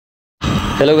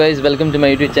Hello guys, welcome to my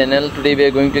YouTube channel. Today we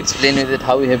are going to explain you that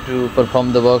how we have to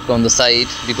perform the work on the site,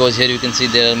 because here you can see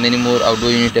there are many more outdoor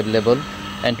units available,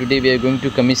 and today we are going to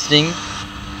commissioning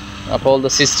of all the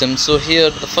systems. So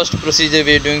here the first procedure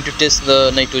we are doing to test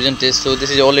the nitrogen test. So this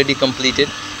is already completed,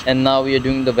 and now we are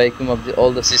doing the vacuum of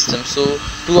all the systems. So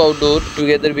two outdoor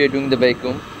together we are doing the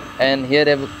vacuum, and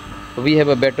here we have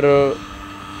a better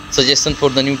suggestion for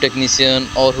the new technician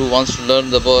or who wants to learn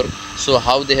the work, so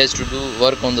how they has to do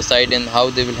work on the site and how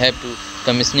they will have to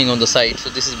commissioning on the site. So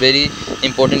this is very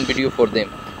important video for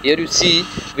them. Here you see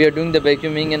we are doing the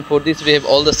vacuuming, and for this we have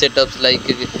all the setups like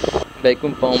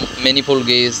vacuum pump, manifold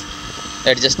gauge,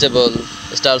 adjustable,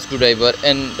 star screwdriver,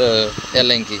 and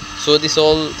Allen key. So these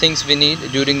all things we need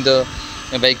during the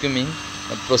vacuuming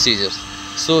procedures.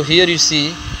 So here you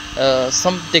see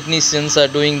some technicians are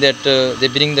doing that, they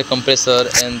bring the compressor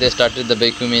and they started the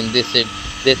vacuuming. They said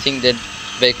they think that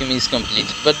vacuum is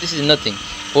complete, but this is nothing.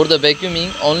 For the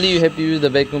vacuuming only you have to use the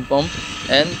vacuum pump,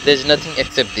 and there is nothing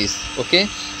except this. Okay,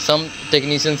 some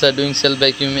technicians are doing self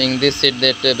vacuuming. They said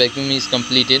that vacuuming is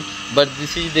completed, but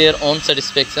this is their own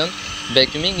satisfaction.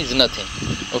 Vacuuming is nothing.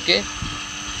 Okay,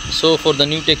 so for the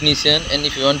new technician, and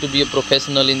if you want to be a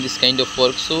professional in this kind of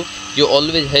work, so you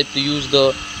always have to use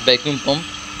the vacuum pump.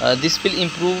 This will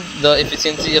improve the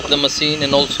efficiency of the machine,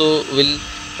 and also will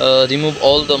remove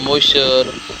all the moisture,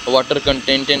 water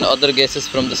content and other gases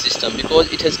from the system,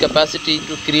 because it has capacity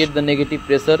to create the negative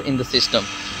pressure in the system.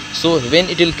 So when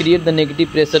it will create the negative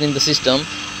pressure in the system,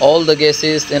 all the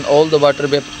gases and all the water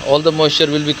vapor, all the moisture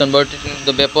will be converted into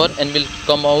the vapor and will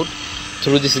come out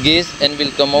through this gauge and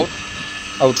will come out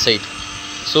outside.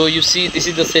 So you see, this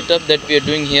is the setup that we are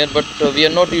doing here, but we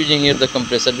are not using here the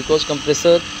compressor, because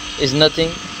compressor is nothing,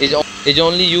 is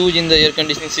only used in the air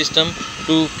conditioning system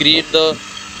to create the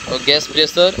gas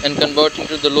pressure and convert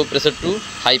into the low pressure to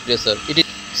high pressure.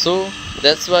 So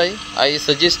that's why I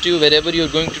suggest you, wherever you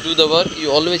are going to do the work,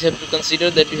 you always have to consider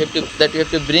that you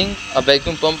have to bring a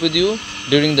vacuum pump with you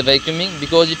during the vacuuming,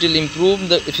 because it will improve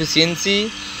the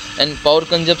efficiency and power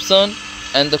consumption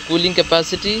and the cooling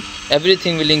capacity.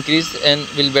 Everything will increase and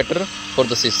will better for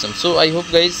the system. So I hope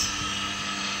guys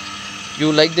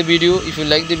you like the video. If you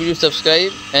like the video,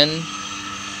 subscribe, and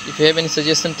if you have any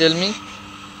suggestion, tell me.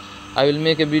 I will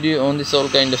make a video on this all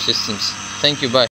kind of systems. Thank you. Bye.